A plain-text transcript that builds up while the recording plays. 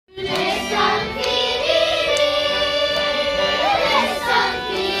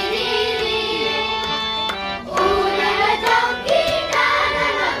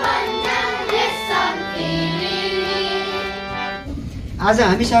आज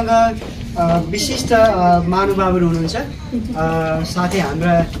हामीसँग विशिष्ट महानुभावहरू हुनुहुन्छ साथै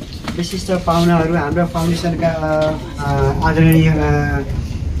हाम्रा विशिष्ट पाहुनाहरू हाम्रो फाउन्डेसनका आदरणीय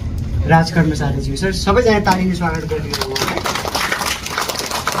राजकर्मचारीज्यू सर सबैजना तालिने स्वागत गरिदिनु।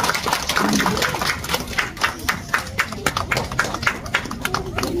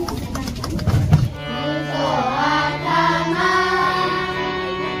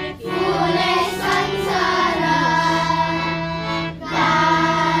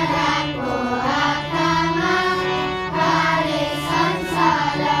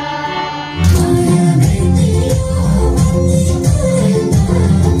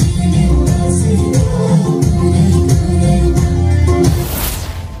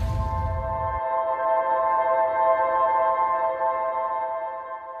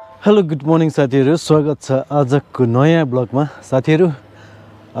 हेलो गुड मर्निङ साथीहरू, स्वागत छ आजको नयाँ ब्लगमा। साथीहरू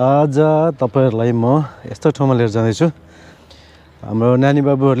आज तपाईहरुलाई म यस्तो ठाउँमा लिएर जाँदैछु। हाम्रो नानी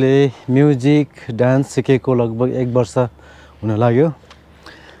बाबुहरूले म्युजिक डान्स सिकेको लगभग 1 वर्ष हुन लाग्यो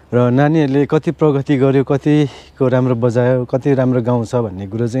र नानीहरूले कति प्रगति गर्यो, कतिको राम्रो बजायो, कति राम्रो गाउँछ भन्ने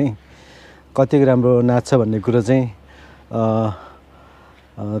कुरो चाहिँ, कति राम्रो नाच्छ भन्ने कुरो चाहिँ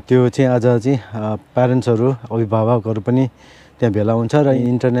त्यो चाहिँ आज चाहिँ प्यारेन्ट्सहरू अभिभावकहरू पनि त्यहाँ भेला हुन्छ र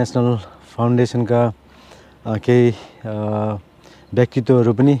इन्टरनेसनल फाउन्डेसनका केही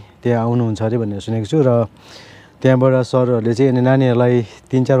व्यक्तित्वहरू पनि त्यहाँ आउनुहुन्छ अरे भनेर सुनेको छु र त्यहाँबाट सरहरूले चाहिँ नानीहरूलाई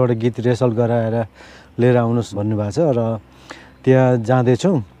 3-4 वटा गीत रिहर्सल गराएर लिएर आउनुहोस् भन्नुभएको छ र त्यहाँ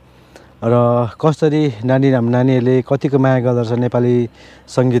जाँदैछौँ र कसरी नानीहरूले कतिको माया गर्दछ नेपाली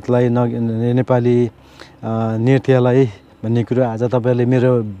सङ्गीतलाई, नेपाली नृत्यलाई भन्ने कुरो आज तपाईँहरूले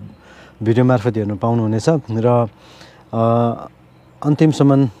मेरो भिडियो मार्फत हेर्नु पाउनुहुनेछ र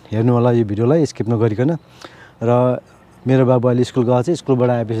अन्तिमसम्म हेर्नु होला यो भिडियोलाई स्किप नगरिकन। र मेरो बाबु अहिले स्कुल गएको छ,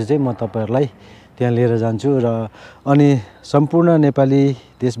 स्कुलबाट आएपछि चाहिँ म तपाईहरुलाई त्यहाँ लिएर जान्छु र अनि सम्पूर्ण नेपाली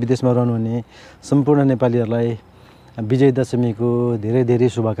देश विदेशमा रहनुहुने सम्पूर्ण नेपालीहरूलाई विजय दशमीको धेरै धेरै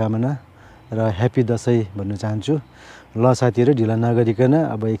शुभकामना र ह्यापी दशैं भन्न चाहन्छु। ल साथीहरू ढिला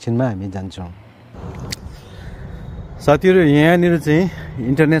नगरिकन अब एकछिनमा हामी जान्छौँ। साथीहरू यहाँनिर चाहिँ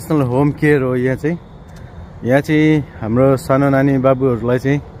इन्टरनेसनल होम केयर हो। यहाँ चाहिँ हाम्रो सानो नानी बाबुहरूलाई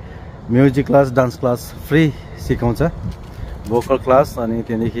चाहिँ music class, dance class free सिकाउँछ, भोकल क्लास अनि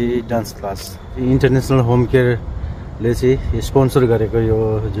त्यहाँदेखि डान्स क्लास। इन्टरनेसनल होम केयरले चाहिँ स्पोन्सर गरेको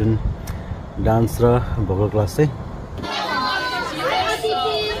यो जुन डान्स र भोकल क्लास चाहिँ।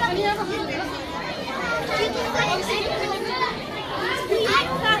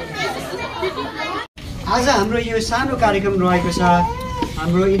 आज हाम्रो यो सानो कार्यक्रम रहेको छ,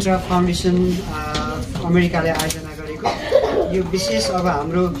 हाम्रो इन्ट्रा फाउन्डेसन अमेरिकाले आयोजना गरेको यो विशेष अब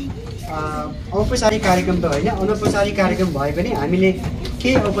हाम्रो औपचारिक कार्यक्रम त होइन, अनौपचारिक कार्यक्रम भए पनि हामीले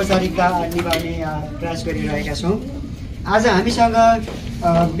केही औपचारिकता निभाउने प्रयास गरिरहेका छौँ। आज हामीसँग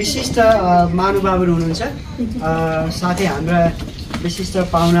विशिष्ट महानुभावहरू हुनुहुन्छ साथै हाम्रा विशिष्ट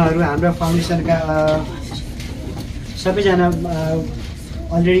पाहुनाहरू हाम्रो फाउन्डेसनका सबैजना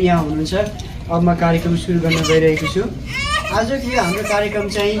अलरेडी यहाँ हुनुहुन्छ। अब म कार्यक्रम सुरु गर्न गइरहेको छु। आजको यो हाम्रो कार्यक्रम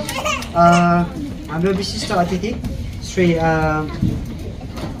चाहिँ हाम्रो विशिष्ट अतिथि श्री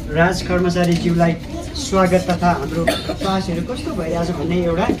राज कर्मचारीज्यूलाई स्वागत तथा हाम्रो क्लासहरू कस्तो भइरहेछ भन्ने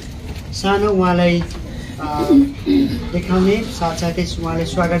एउटा सानो उहाँलाई देखाउने साथसाथै उहाँलाई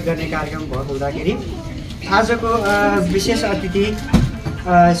स्वागत गर्ने कार्यक्रम भएको हुँदाखेरि आजको विशेष अतिथि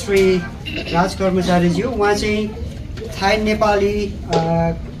श्री राज कर्मचारीज्यू, उहाँ चाहिँ थाई नेपाली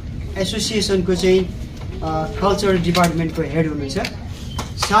एसोसिएसनको चाहिँ कल्चरल डिपार्टमेन्टको हेड हुनुहुन्छ।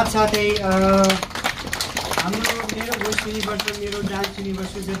 साथसाथै हाम्रो मेरो भोइस युनिभर्स, मेरो डान्स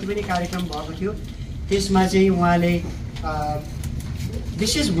युनिभर्सको जति पनि कार्यक्रम भएको थियो त्यसमा चाहिँ उहाँले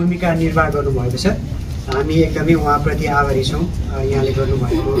विशेष भूमिका निर्वाह गर्नुभएको छ। हामी एकदमै उहाँप्रति आभारी छौँ। यहाँले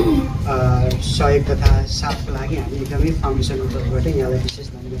गर्नुभएको सहयोग तथा साथको लागि हामी एकदमै फाउन्डेसनको तर्फबाट यहाँलाई विशेष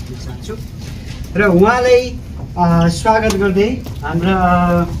धन्यवाद दिन चाहन्छु। र उहाँलाई स्वागत गर्दै हाम्रा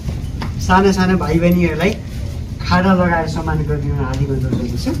साना साना भाइ बहिनीहरूलाई खाना लगाएर सम्मान गरिदिनु हार्दिक अनुरोध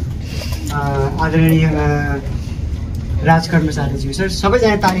गर्दछु। आदरणीय राज कर्मचारीज्यू सर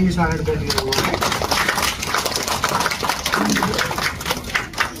सबैजना तालिने स्वागत गरिदिनु।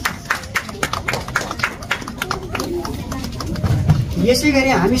 यसै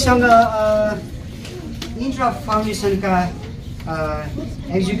गरी हामीसँग intra फाउन्डेसनका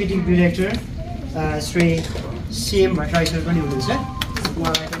executive director Shri CM Bhattarai sir पनि हुनुहुन्छ।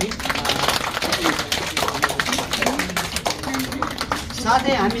 उहाँलाई पनि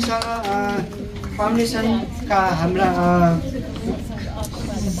साथै हामीसँग फाउन्डेसनका हाम्रा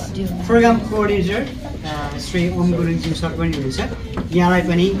programme coordinator Shri Om गुरुङज्यू sir पनि हुनुहुन्छ। यहाँलाई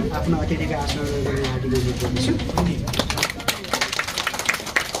पनि आफ्नो अतिथिको आसन गर्न हार्दिक अनुरोध गर्दछु।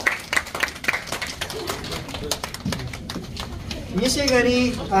 यसै गरी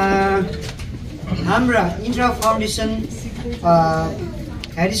हाम्रा इन्ट्रा फाउन्डेसन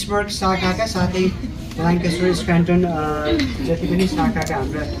ह्यारिसबर्ग शाखाका साथै ल्याङ्केस्टर स्क्यान्टन जति पनि शाखाका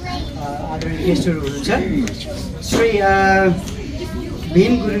हाम्रा आदरणीय गेस्टहरू हुनुहुन्छ। श्री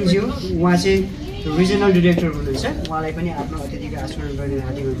भीम गुरुङज्यू उहाँ चाहिँ रिजनल डिरेक्टर हुनुहुन्छ। उहाँलाई पनि आफ्नो अतिथिको आस्मरण गर्ने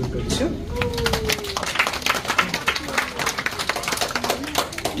हार्दिक अनुरोध गर्दछु।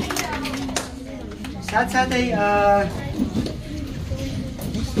 साथसाथै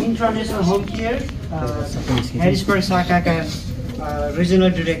इन्टरनेसनल होम केयर ह्यारिसबर्ग शाखाका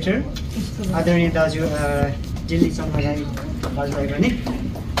रिजनल डिरेक्टर आदरणीय दाजु दिल्ली चन्द्रलाई दाजुलाई पनि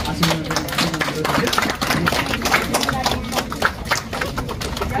आस्मरण गर्ने हार्दिक अनुरोध गर्दछु।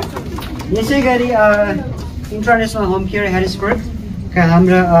 यसै गरी इन्टरनेसनल होम केयर ह्यारिसबर्गका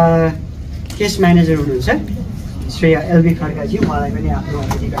हाम्रा केस म्यानेजर हुनुहुन्छ श्री एलबी खड्काजी। उहाँलाई पनि आफ्नो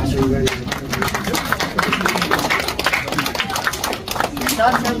अतिथिको आस्मरण गर्ने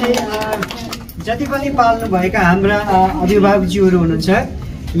साथसाथै जति पनि पाल्नुभएका हाम्रा अभिभावकज्यूहरू हुनुहुन्छ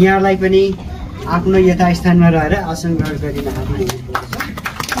यहाँलाई पनि आफ्नो यथास्थानमा रहेर आसन ग्रहण गरिन हार्दिक अनुरोध गर्दछु।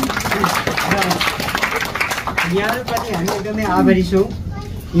 यहाँहरूप्रति हामी एकदमै आभारी छौँ।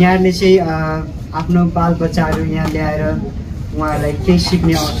 यहाँहरूले चाहिँ आफ्नो बालबच्चाहरू यहाँ ल्याएर उहाँहरूलाई केही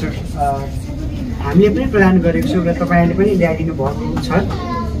सिक्ने अवसर हामीले पनि प्रदान गरेको छौँ र तपाईँहरूले पनि ल्याइदिनु भएको छ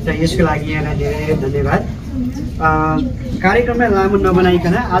र यसको लागि यहाँलाई धेरै धेरै धन्यवाद। कार्यक्रमलाई लामो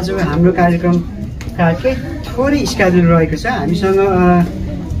नबनाइकन आज हाम्रो कार्यक्रमका केही थोरै स्केड्युल रहेको छ। हामीसँग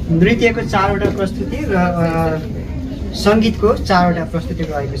नृत्यको 4वटा प्रस्तुति र सङ्गीतको 4वटा प्रस्तुति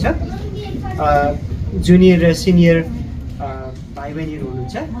रहेको छ। जुनियर र सिनियर भाइ बहिनीहरू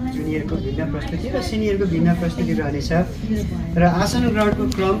हुनुहुन्छ। जुनियरको भिन्न प्रस्तुति र सिनियरको भिन्न प्रस्तुति रहनेछ र आसन ग्रहणको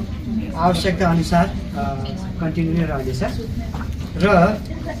क्रम आवश्यकता अनुसार कन्टिन्यू नै रहनेछ। र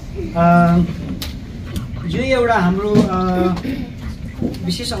यो एउटा हाम्रो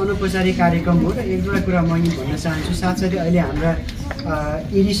विशेष अनौपचारिक कार्यक्रम हो र एक दुईवटा कुरा म भन्न चाहन्छु। साथसाथै अहिले हाम्रा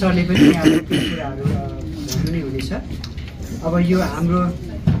इडी सरले पनि यहाँबाट केही कुराहरू भन्नु नै हुनेछ। अब यो हाम्रो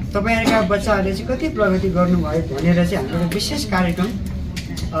तपाईँहरूका बच्चाहरूले चाहिँ कति प्रगति गर्नुभयो भनेर चाहिँ हाम्रो विशेष कार्यक्रम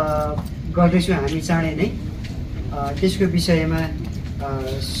गर्दैछौँ हामी चाँडै नै। त्यसको विषयमा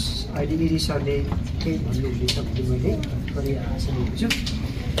अहिले इडी सरले केही भन्नुहुनेछ भन्ने मैले पनि आशा गरेको छु।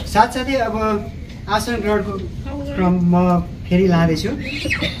 साथसाथै अब आसन ग्रहणको क्रम म फेरि लाँदैछु।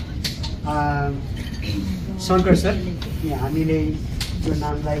 शङ्कर सर यहाँ हामीले यो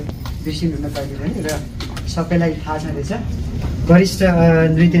नामलाई बिर्सिनु हुन पाइँदैन र सबैलाई थाहा छँदैछ। वरिष्ठ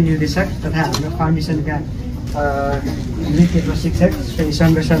नृत्य निर्देशक तथा हाम्रो फाउन्डेसनका नृत्य प्रशिक्षक श्री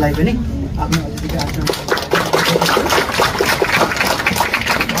शङ्कर सरलाई पनि आफ्नो अतिथिको आसन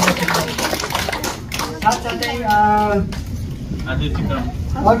साथसाथै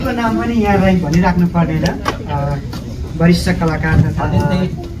अर्को नाम पनि यहाँलाई भनिराख्नु पर्दैन। वरिष्ठ कलाकार तथा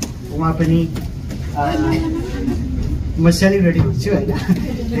उहाँ पनि म सेलिब्रेटी हुन्छु होइन,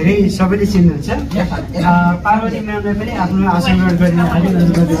 धेरै सबैले चिन्नुहुन्छ। पार्वती म्यामलाई पनि आफ्नो आसन ग्रहण गर्ने हार्दिक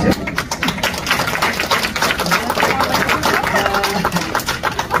अनुरोध गर्दछु।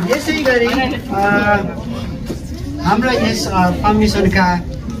 यसै गरी हाम्रो यस फाउन्डेसनका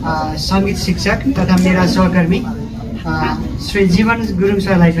सङ्गीत शिक्षक तथा मेरा सहकर्मी श्री जीवन गुरुङ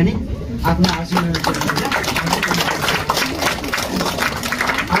सरलाई पनि आफ्नो आसन ग्रहण गर्नुहुन्छ।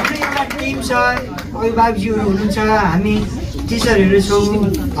 हाम्रो एउटा टिम छ, अभिभावकज्यूहरू हुनुहुन्छ, हामी टिचरहरू छौँ,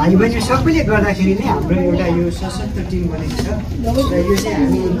 भाइ बहिनी सबैले गर्दाखेरि नै हाम्रो एउटा यो सशक्त टिम बनेको छ र यो चाहिँ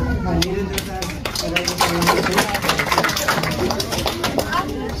हामी निरन्तरता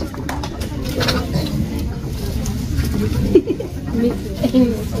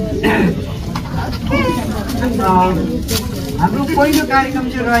हाम्रो पहिलो कार्यक्रम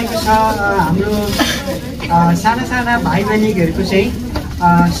चाहिँ रहेको छ हाम्रो साना साना भाइ बहिनीहरूको चाहिँ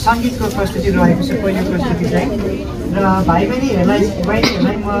सङ्गीतको प्रस्तुति रहेको छ। पहिलो प्रस्तुति चाहिँ र भाइ बहिनीहरूलाई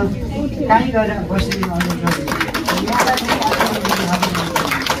म कहीँ गएर बस्ने अनुरोध गर्छु।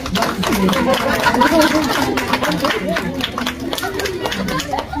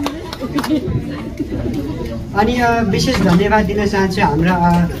 अनि विशेष धन्यवाद दिन चाहन्छु हाम्रा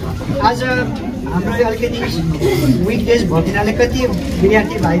आज हाम्रो अलिकति विकडेज भएको हुनाले कति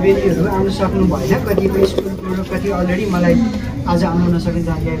विद्यार्थी भाइ बहिनीहरू आउन सक्नु भएन, कतिपय स्कुलबाट कति अलरेडी मलाई आज आउन नसक्ने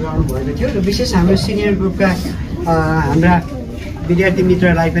जानकारी गराउनु भएको थियो र विशेष हाम्रो सिनियर ग्रुपका हाम्रा विद्यार्थी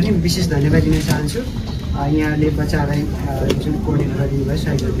मित्रलाई पनि विशेष धन्यवाद दिन चाहन्छु। यहाँहरूले बच्चालाई जुन कोर्डिनेट गरिदिनु भयो,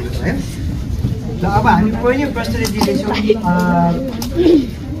 सहयोग गरिदिनु भयो। र अब हामी पहिलो प्रस्तुति दिँदैछौँ।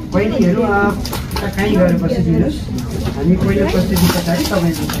 बहिनीहरू कहीँ गएर बसिदिनुहोस्, हामी पहिलो प्रस्तुति पछाडि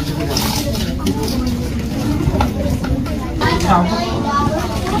तपाईँको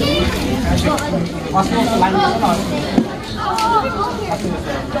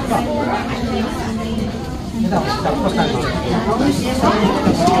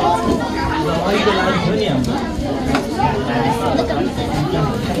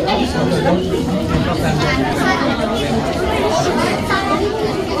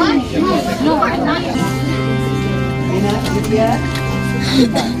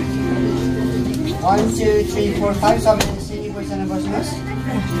One, two, three, four, five. सबैजना सिनी पोजिसनमा बस्नुहोस्।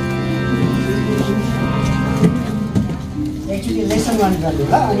 एकचोटि लेसन 1 गर्नु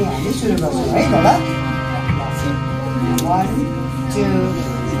ल अनि हामी सुरु गर्छौँ है त ल। 1 2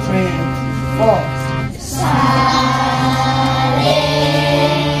 3 4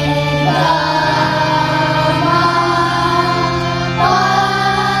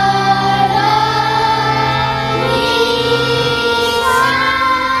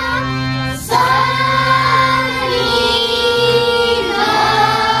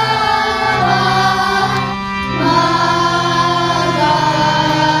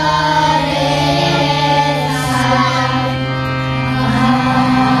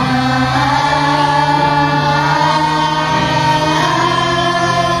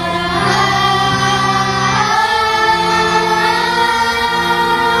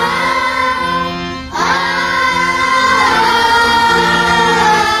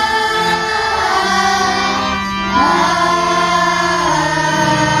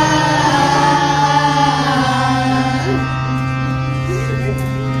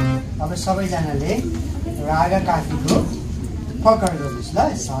 सबैजनाले रागा काफीको पकड गर्नुहोस् ल।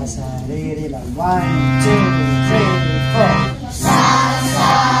 सा सा रे रे ल 1 2 3 4 सा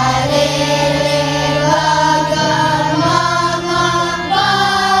सा रे रे ग ग म म प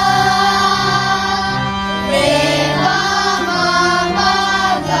रे ग म म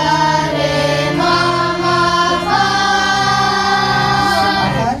ग रे म म प।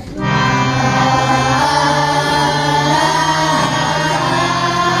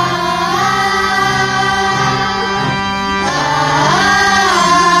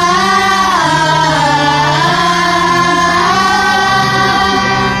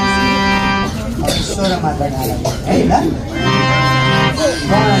 Hey, look.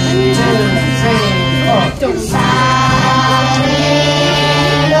 1 2 3 4 sa re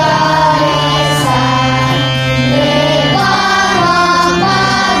ga re sa re ga ma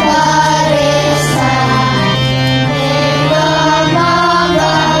ga re sa re ga ma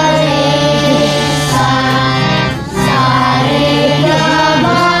ga re sa sa re ga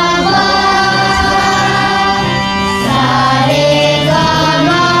ma ga sa re ga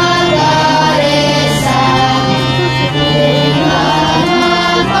ma ga re sa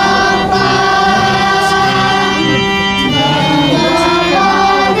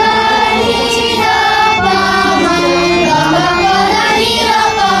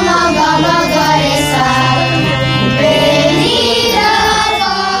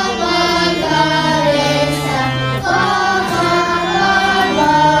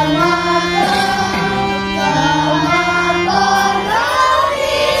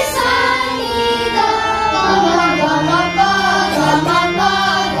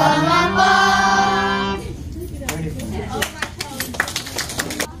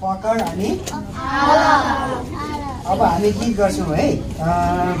अब हामी गीत गर्छौँ है।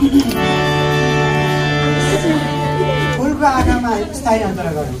 फुलको आँखामा स्थायी अन्तर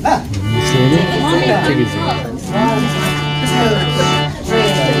गरौँ ल। 1 2 3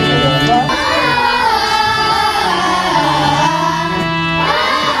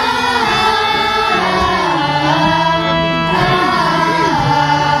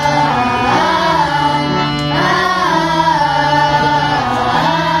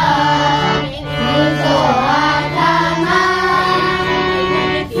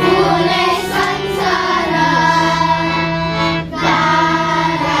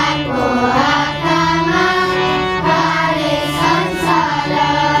 Sansa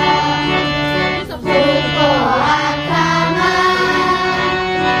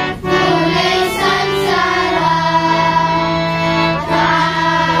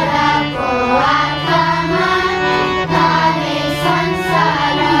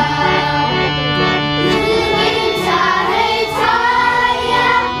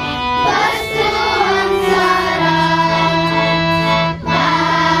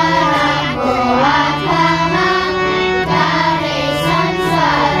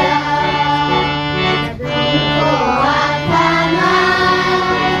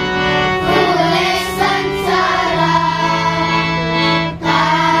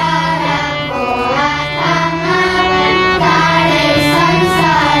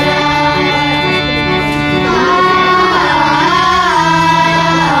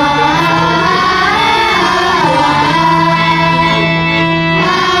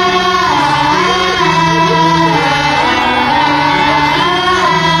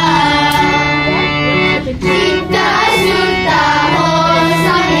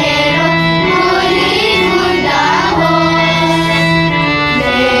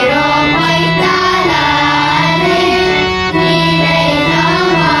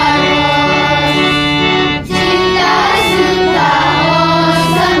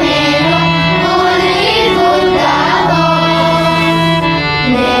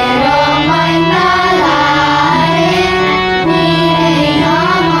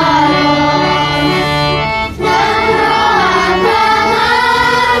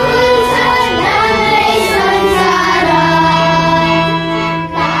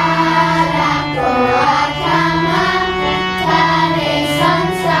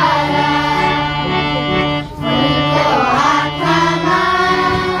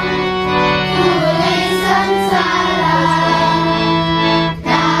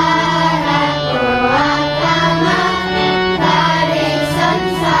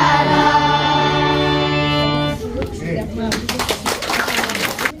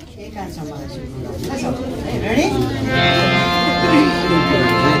Ready? 1, 2, 3,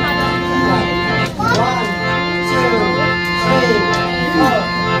 4.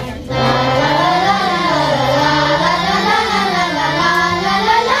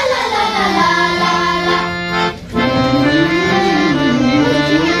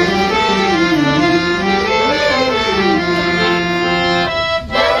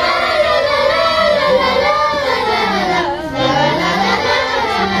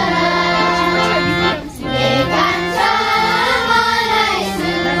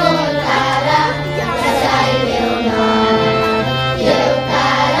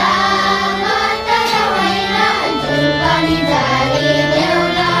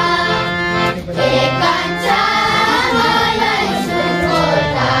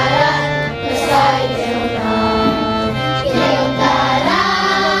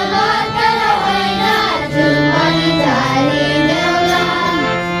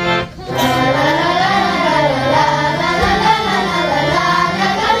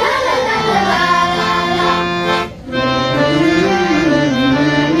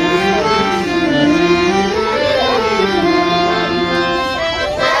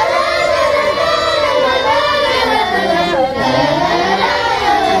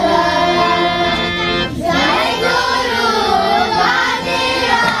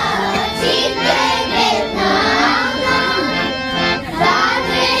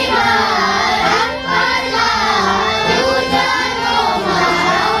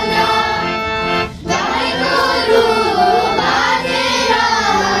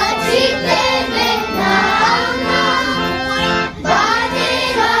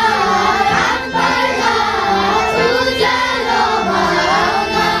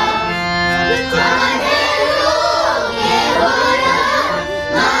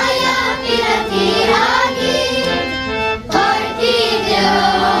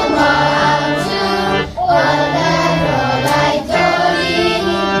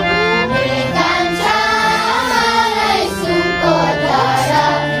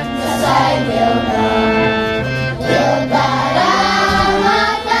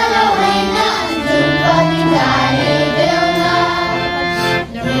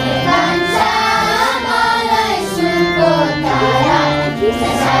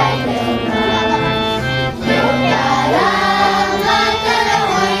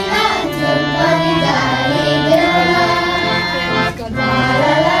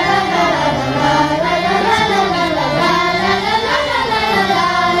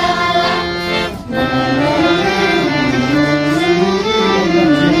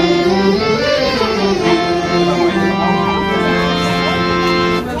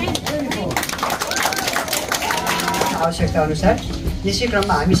 आवश्यकता अनुसार यसै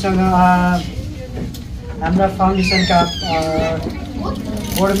क्रममा हामीसँग हाम्रा फाउन्डेसनका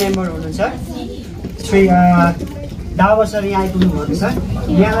बोर्ड मेम्बर हुनुहुन्छ श्री दावा सर यहाँ आइपुग्नु भएको छ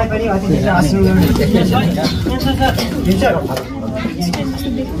यहाँलाई पनि अतिथि आसन दिन्छ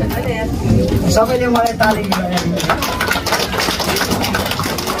सबैले मलाई ताली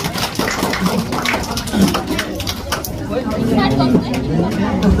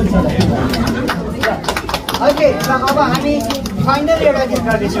ओके अब हामी फाइनल एउटा गीत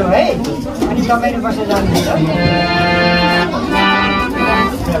गर्दैछौँ है अनि तपाईँहरू बसेर जानुहुन्छ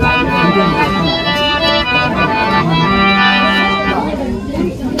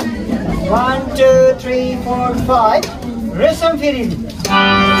 1 2 3 4 5 रेशम फेरि 1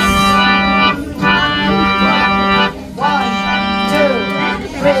 2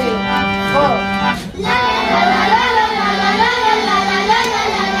 3 4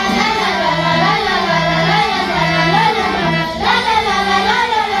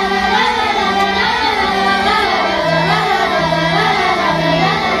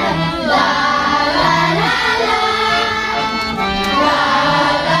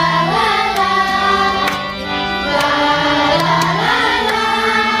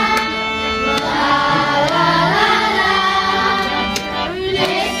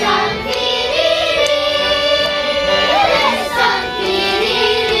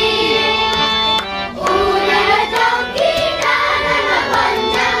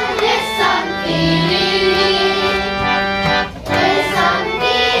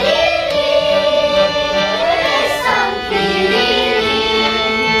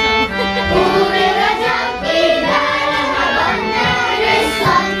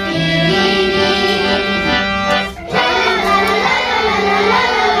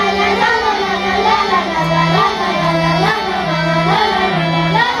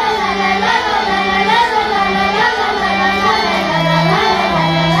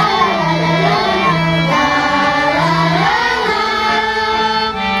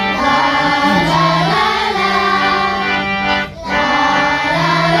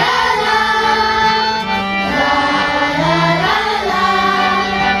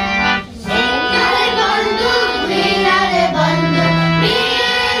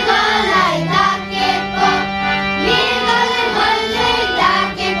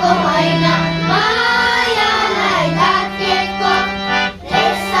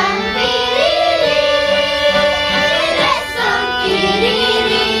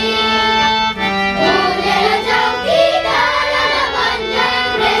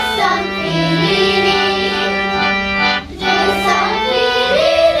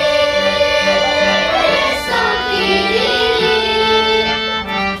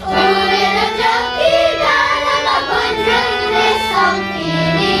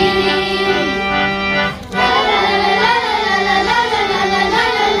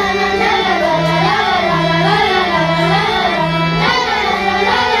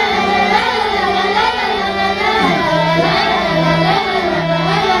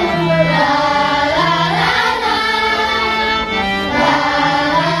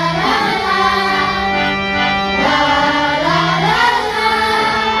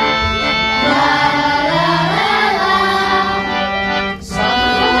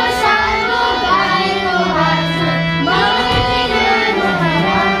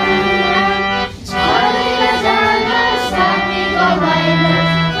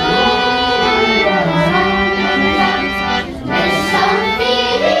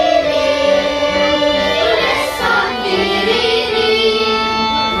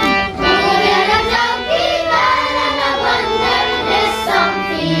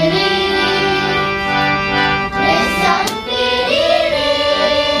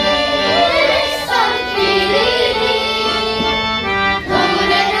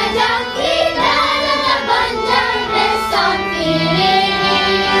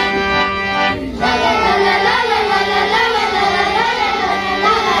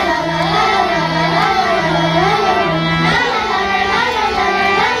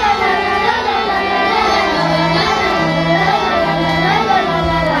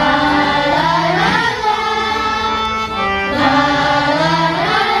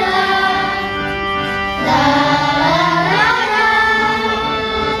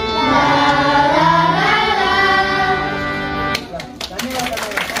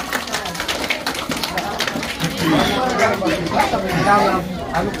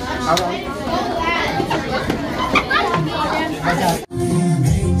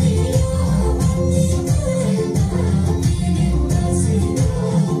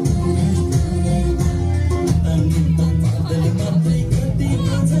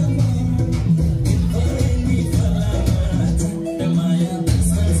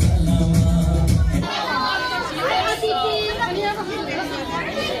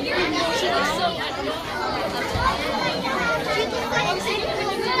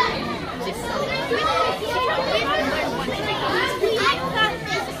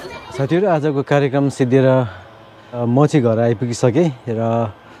 साथीहरु आजको कार्यक्रम सिद्धिएर म चाहिँ घर आइपुगिसकेँ र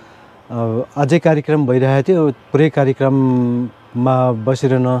अझै कार्यक्रम भइरहेको थियो। पुरै कार्यक्रममा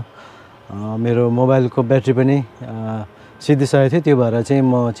बसिरहन मेरो मोबाइलको ब्याट्री पनि सिद्धिसकेको थियो। त्यो भएर चाहिँ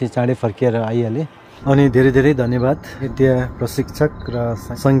म चाहिँ चाँडै फर्किएर आइहालेँ। अनि धेरै धेरै धन्यवाद नृत्य प्रशिक्षक र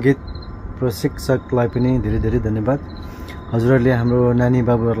सङ्गीत प्रशिक्षकलाई पनि धेरै धेरै धन्यवाद। हजुरहरूले हाम्रो नानी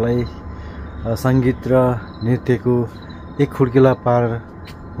बाबुहरूलाई सङ्गीत र नृत्यको एक खुड्किला पार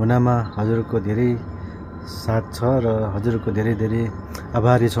हुनमा हजुरको धेरै साथ छ र हजुरको धेरै धेरै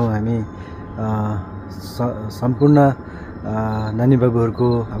आभारी छौँ हामी। सम्पूर्ण नानी बाबुहरूको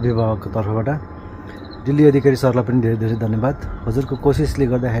अभिभावकको तर्फबाट दिल्ली अधिकारी सरलाई पनि धेरै धेरै धन्यवाद। हजुरको कोसिसले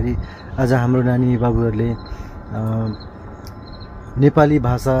गर्दाखेरि आज हाम्रो नानी बाबुहरूले नेपाली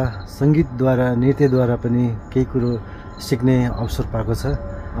भाषा सङ्गीतद्वारा नृत्यद्वारा पनि केही कुरो सिक्ने अवसर पाएको छ।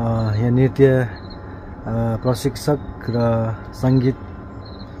 यहाँ नृत्य प्रशिक्षक र सङ्गीत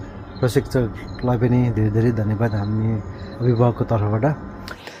प्रशिक्षकलाई पनि धेरै धेरै धन्यवाद हामी अभिभावकको तर्फबाट।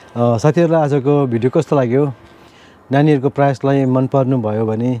 साथीहरूलाई आजको भिडियो कस्तो लाग्यो? नानीहरूको प्रयासलाई मन पर्नु भयो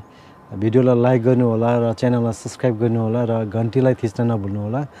भने भिडियोलाई लाइक गर्नुहोला र च्यानललाई सब्सक्राइब गर्नुहोला र घन्टीलाई थिच्न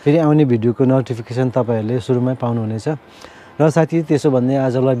नभुल्नुहोला। फेरि आउने भिडियोको नोटिफिकेसन तपाईँहरूले सुरुमै पाउनुहुनेछ। र साथी त्यसो भन्दै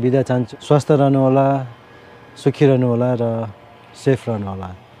आजलाई बिदा चाहन्छु। स्वस्थ रहनुहोला, सुखी रहनुहोला र सेफ रहनुहोला।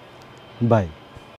 बाई।